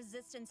fact the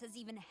Resistance has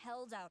even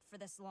held out for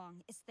this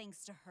long is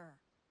thanks to her.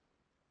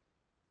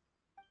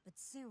 But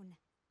soon,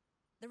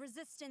 the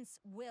Resistance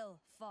will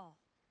fall.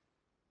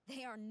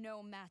 They are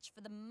no match for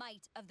the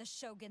might of the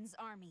Shogun's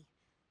army.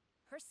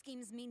 Her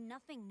schemes mean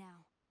nothing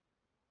now.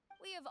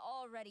 We have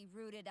already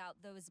rooted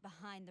out those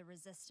behind the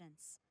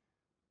Resistance.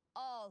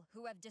 All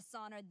who have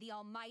dishonored the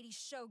almighty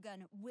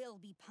Shogun will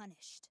be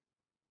punished.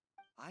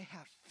 I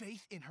have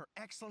faith in Her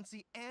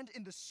Excellency and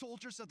in the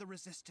soldiers of the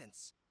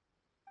Resistance.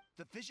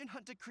 The Vision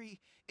Hunt Decree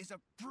is a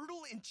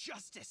brutal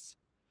injustice.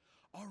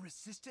 Our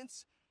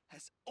resistance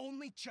has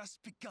only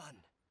just begun.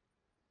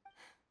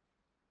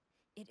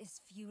 It is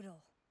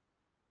futile.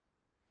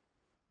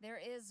 There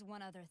is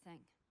one other thing.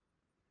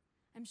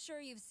 I'm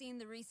sure you've seen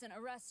the recent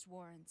arrest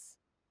warrants.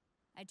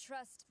 I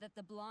trust that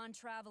the blonde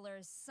traveler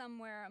is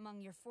somewhere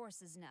among your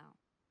forces now.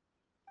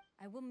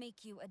 I will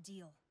make you a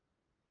deal.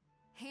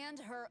 Hand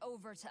her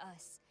over to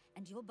us,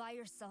 and you'll buy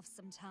yourself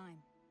some time.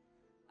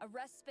 A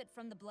respite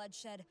from the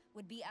bloodshed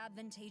would be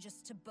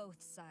advantageous to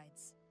both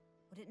sides,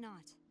 would it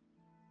not?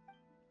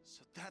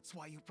 So that's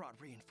why you brought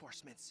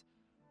reinforcements?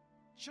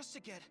 Just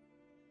to get...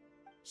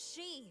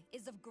 She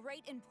is of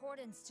great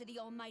importance to the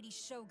almighty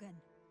Shogun.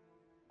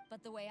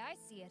 But the way I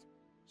see it,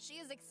 she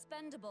is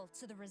expendable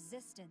to the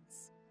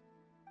Resistance.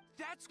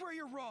 That's where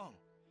you're wrong!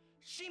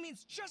 She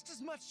means just as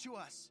much to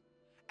us!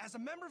 As a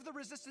member of the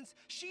Resistance,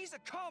 she's a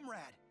comrade!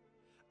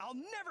 I'll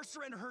never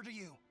surrender her to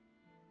you!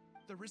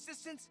 The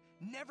Resistance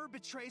never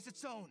betrays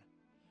its own.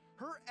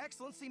 Her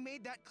Excellency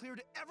made that clear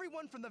to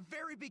everyone from the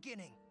very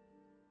beginning.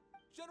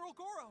 General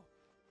Goro!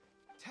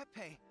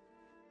 Teppei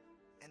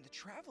and the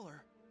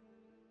Traveler?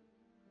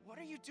 What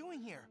are you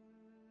doing here?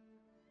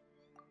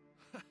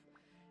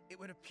 It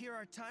would appear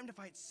our time to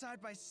fight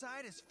side by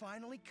side has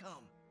finally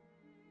come.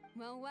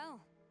 Well,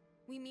 well.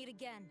 We meet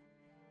again.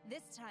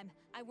 This time,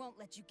 I won't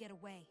let you get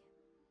away.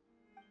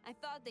 I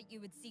thought that you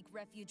would seek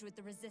refuge with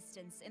the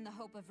Resistance in the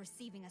hope of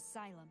receiving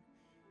asylum.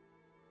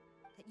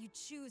 That you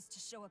choose to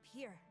show up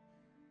here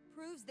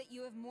proves that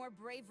you have more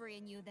bravery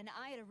in you than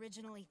I had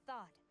originally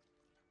thought.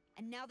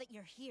 And now that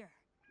you're here,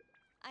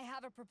 I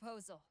have a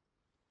proposal.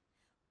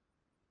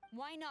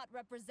 Why not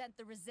represent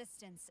the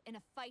Resistance in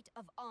a fight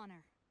of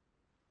honor?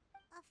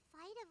 A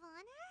fight of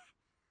honor?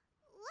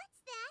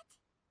 What's that?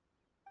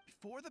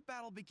 Before the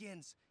battle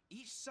begins,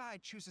 each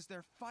side chooses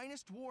their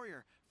finest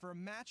warrior for a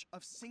match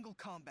of single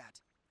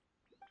combat.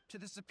 To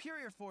the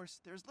superior force,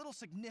 there's little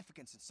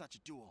significance in such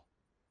a duel.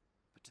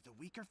 But to the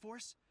weaker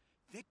force,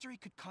 victory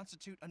could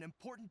constitute an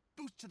important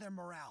boost to their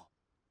morale.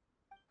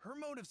 Her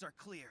motives are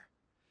clear.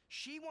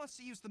 She wants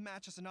to use the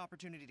match as an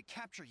opportunity to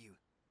capture you.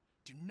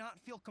 Do not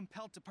feel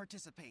compelled to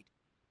participate.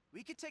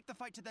 We could take the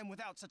fight to them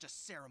without such a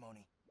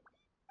ceremony.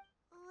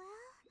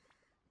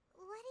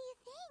 Well, what do you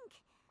think?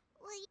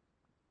 Will you...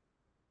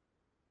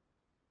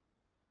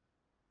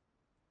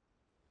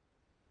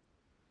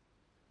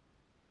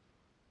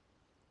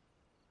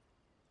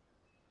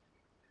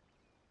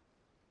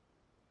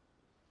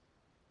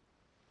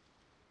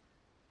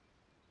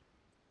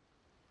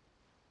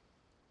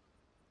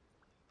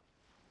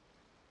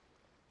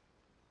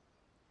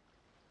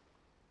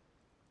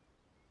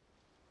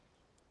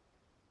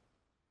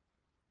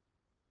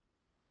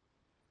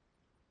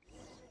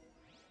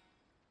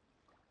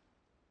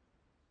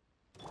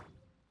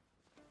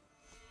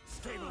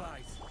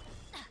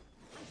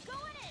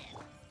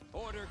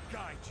 better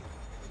guide you.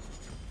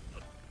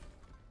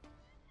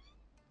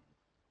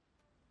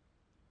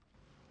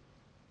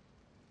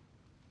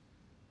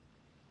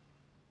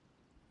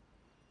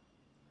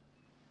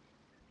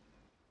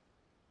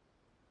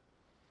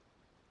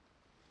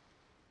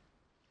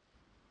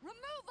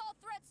 Remove all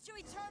threats to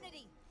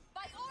eternity!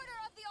 By order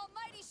of the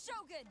Almighty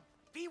Shogun!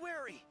 Be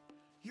wary!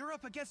 You're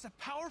up against a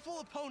powerful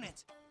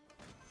opponent!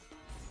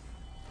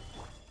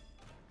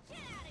 Get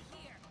out of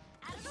here!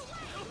 Out of the way!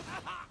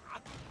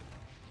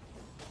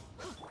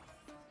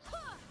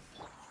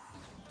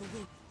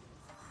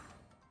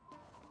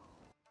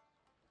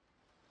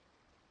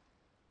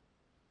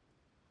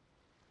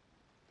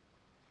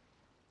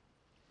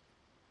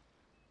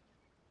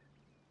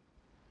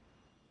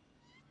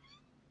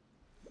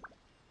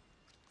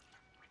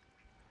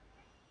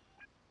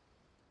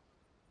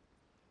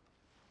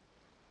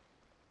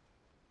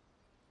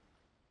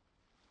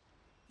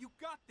 You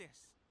got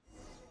this!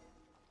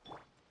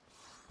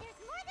 There's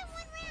more than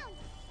one round!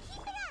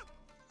 Keep it up!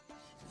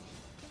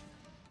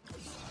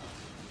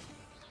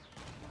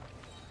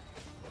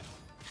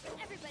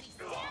 Everybody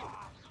stand!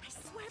 I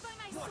swear by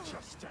my sword! Watch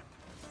your step!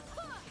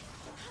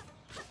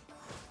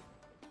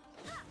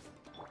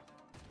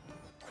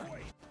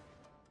 Wait!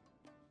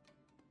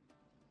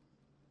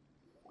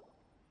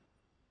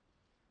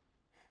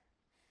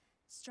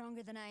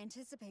 Stronger than I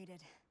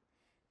anticipated.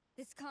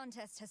 This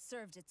contest has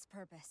served its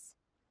purpose.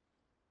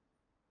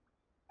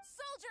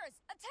 Soldiers,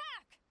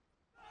 attack!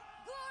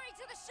 Glory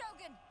to the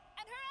Shogun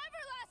and her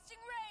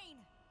everlasting reign!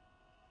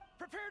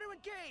 Prepare to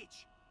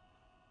engage!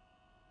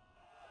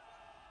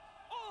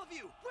 All of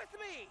you, with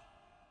me!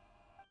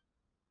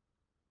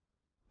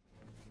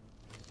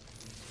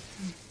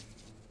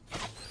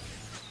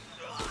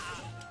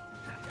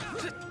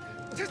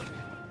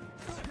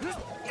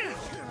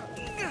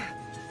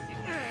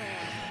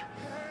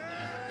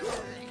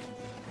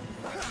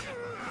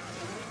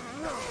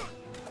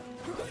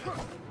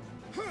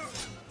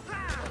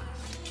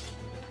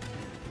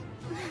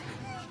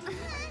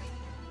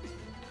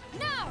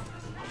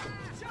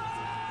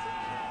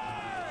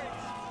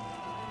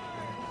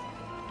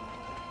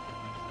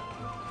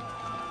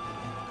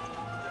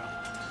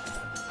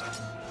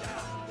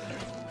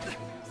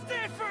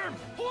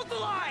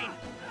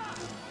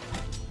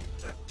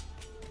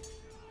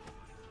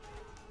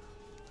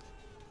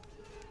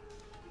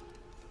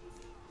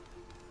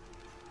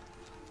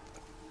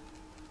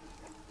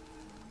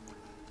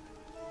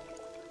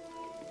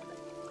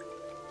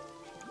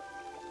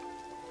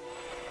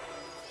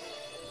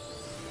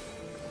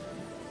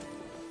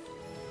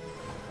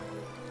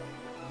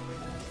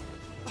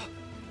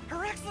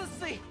 Her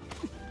Excellency!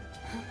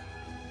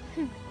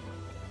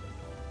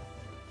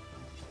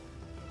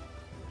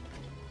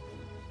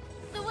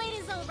 The wait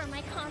is over,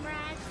 my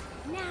comrades.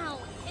 Now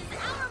is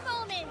our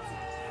moment!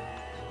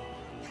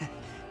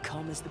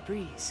 Calm as the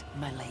breeze,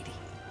 my lady.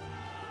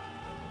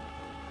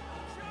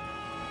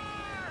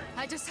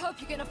 I just hope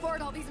you can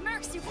afford all these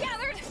mercs you've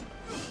gathered!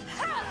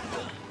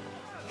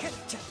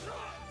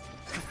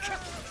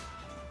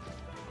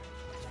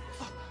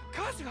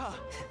 Kazuha!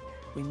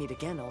 We meet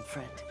again, old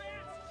friend.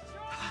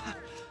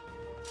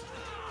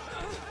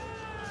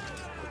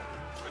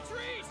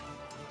 Retreat!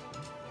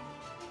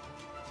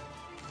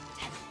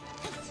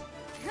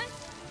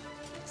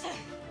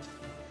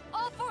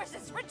 All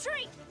forces,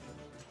 retreat!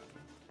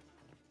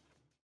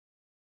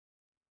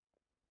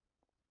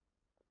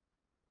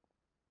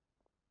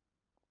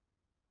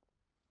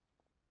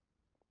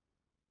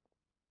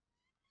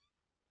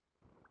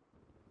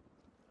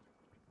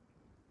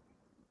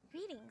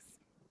 Greetings.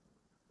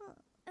 Well,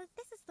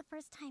 this is the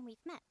first time we've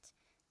met.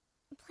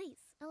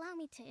 Please, allow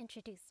me to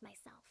introduce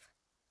myself.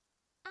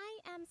 I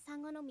am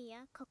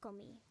Sangonomiya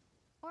Kokomi,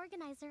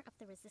 organizer of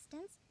the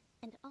Resistance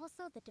and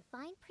also the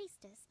Divine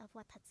Priestess of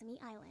Watatsumi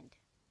Island.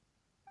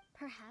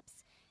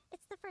 Perhaps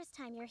it's the first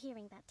time you're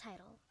hearing that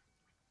title.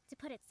 To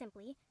put it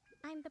simply,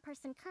 I'm the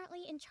person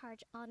currently in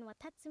charge on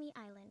Watatsumi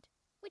Island,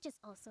 which is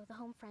also the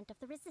home front of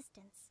the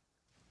Resistance.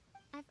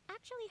 I've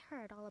actually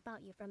heard all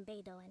about you from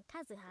Beidou and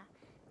Kazuha.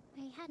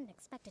 I hadn't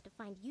expected to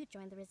find you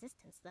join the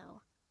Resistance,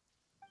 though.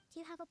 Do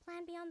you have a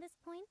plan beyond this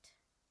point?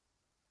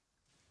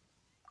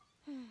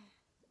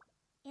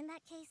 In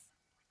that case,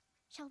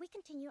 shall we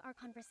continue our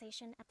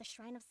conversation at the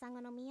shrine of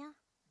Sangonomiya?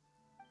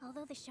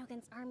 Although the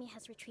Shogun's army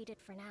has retreated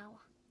for now,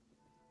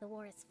 the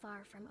war is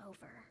far from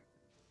over.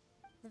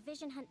 The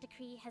Vision Hunt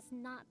Decree has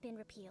not been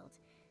repealed,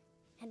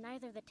 and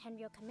neither the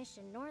Tenryou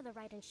Commission nor the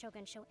Raiden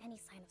Shogun show any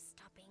sign of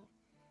stopping.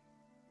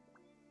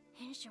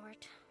 In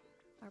short,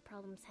 our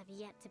problems have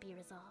yet to be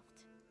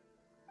resolved.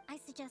 I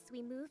suggest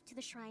we move to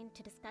the shrine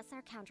to discuss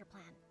our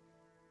counterplan.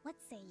 What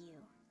say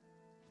you?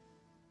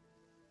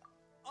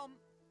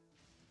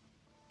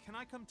 Can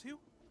I come too?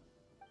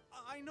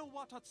 I know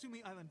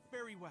Watatsumi Island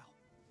very well.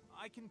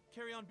 I can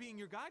carry on being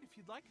your guide if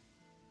you'd like.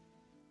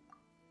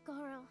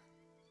 Goro,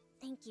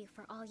 thank you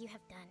for all you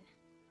have done.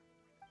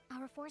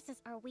 Our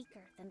forces are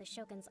weaker than the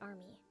Shogun's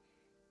army,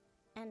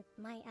 and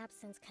my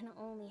absence can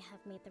only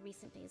have made the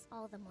recent days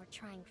all the more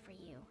trying for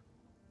you.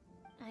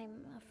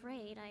 I'm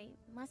afraid I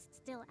must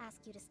still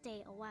ask you to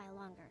stay a while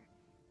longer,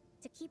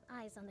 To keep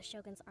eyes on the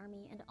Shogun's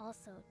army and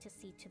also to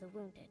see to the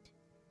wounded.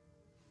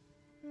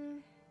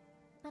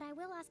 But I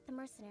will ask the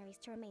mercenaries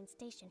to remain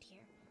stationed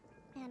here.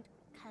 And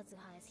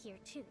Kazuha is here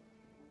too.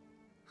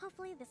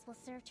 Hopefully this will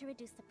serve to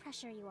reduce the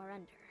pressure you are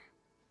under.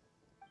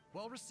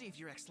 Well received,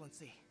 Your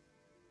Excellency.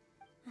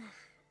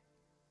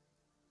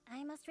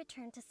 I must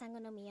return to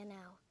Sangonomiya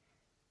now.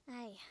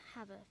 I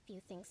have a few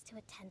things to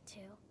attend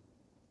to.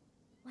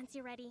 Once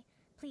you're ready,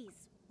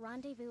 please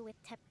rendezvous with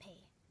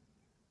Teppei.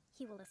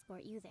 He will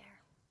escort you there.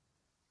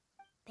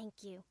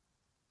 Thank you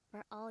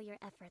for all your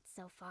efforts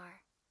so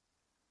far.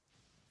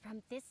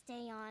 From this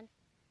day on,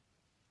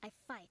 I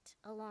fight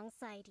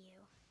alongside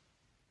you.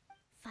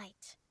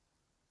 Fight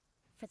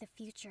for the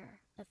future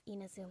of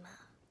Inazuma.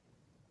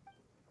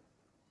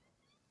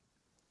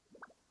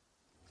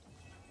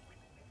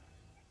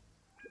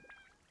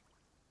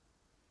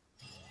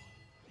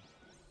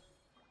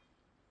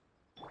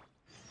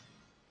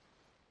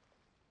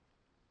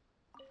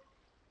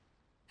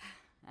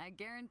 I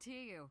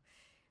guarantee you,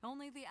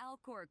 only the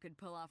Alcor could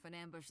pull off an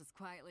ambush as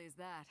quietly as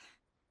that.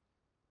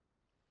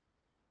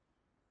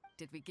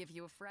 Did we give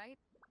you a fright?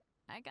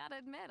 I gotta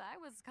admit, I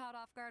was caught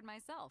off guard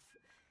myself.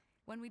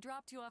 When we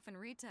dropped you off in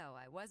Rito,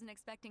 I wasn't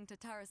expecting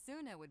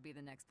Tatarasuna would be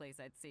the next place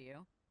I'd see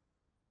you.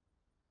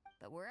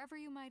 But wherever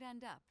you might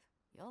end up,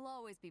 you'll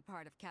always be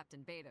part of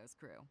Captain Beto's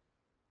crew.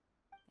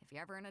 If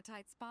you're ever in a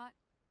tight spot,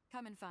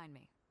 come and find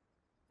me.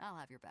 I'll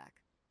have your back.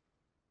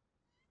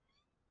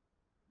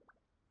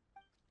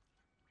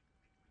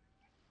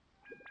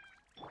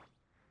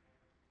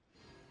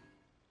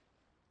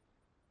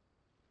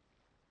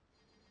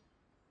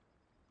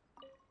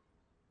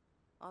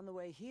 On the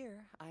way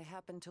here, I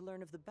happened to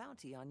learn of the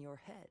bounty on your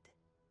head.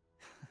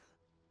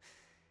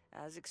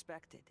 As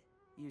expected,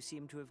 you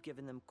seem to have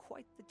given them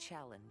quite the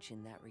challenge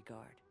in that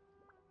regard.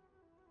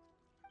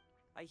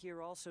 I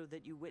hear also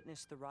that you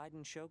witnessed the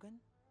Raiden Shogun?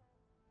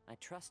 I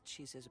trust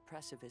she's as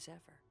oppressive as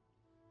ever.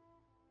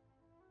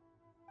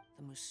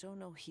 The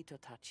Musono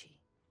Hitotachi.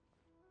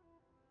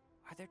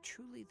 Are there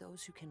truly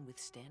those who can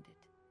withstand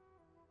it?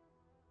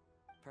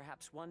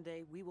 Perhaps one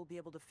day we will be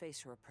able to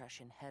face her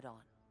oppression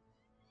head-on.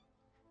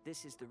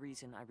 This is the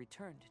reason I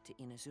returned to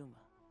Inazuma.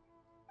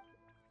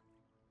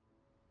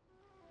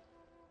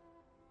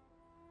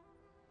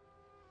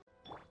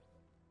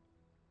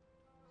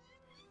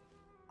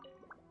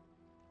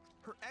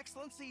 Her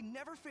Excellency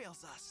never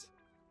fails us.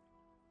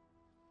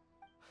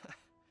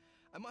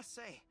 I must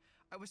say,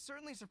 I was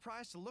certainly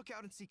surprised to look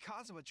out and see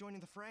Kazuha joining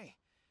the fray.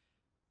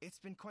 It's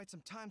been quite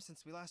some time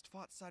since we last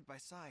fought side by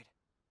side.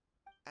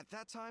 At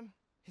that time,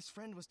 his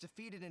friend was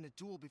defeated in a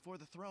duel before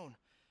the throne,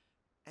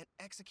 and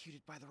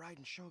executed by the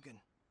Raiden Shogun.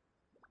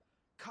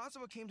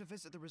 Kazuha came to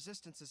visit the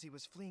Resistance as he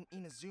was fleeing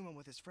Inazuma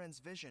with his friend's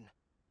vision.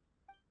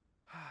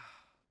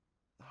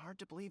 Hard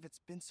to believe it's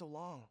been so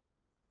long.